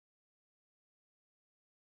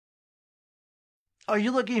Are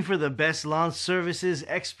you looking for the best lawn services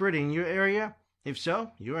expert in your area? If so,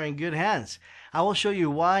 you are in good hands. I will show you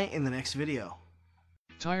why in the next video.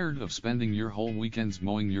 Tired of spending your whole weekends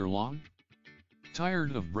mowing your lawn?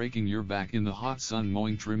 Tired of breaking your back in the hot sun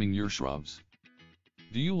mowing trimming your shrubs?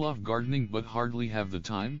 Do you love gardening but hardly have the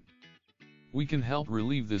time? We can help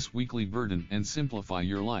relieve this weekly burden and simplify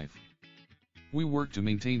your life. We work to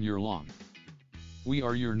maintain your lawn. We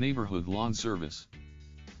are your neighborhood lawn service.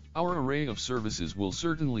 Our array of services will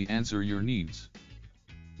certainly answer your needs.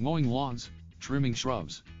 Mowing lawns, trimming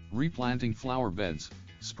shrubs, replanting flower beds,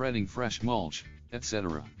 spreading fresh mulch,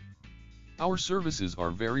 etc. Our services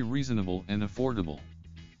are very reasonable and affordable.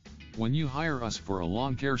 When you hire us for a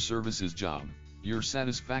lawn care services job, your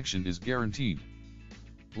satisfaction is guaranteed.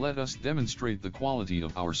 Let us demonstrate the quality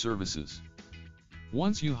of our services.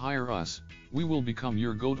 Once you hire us, we will become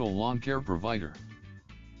your go-to lawn care provider.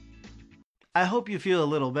 I hope you feel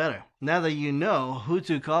a little better now that you know who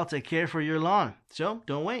to call to care for your lawn. So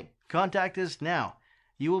don't wait. Contact us now.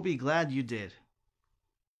 You will be glad you did.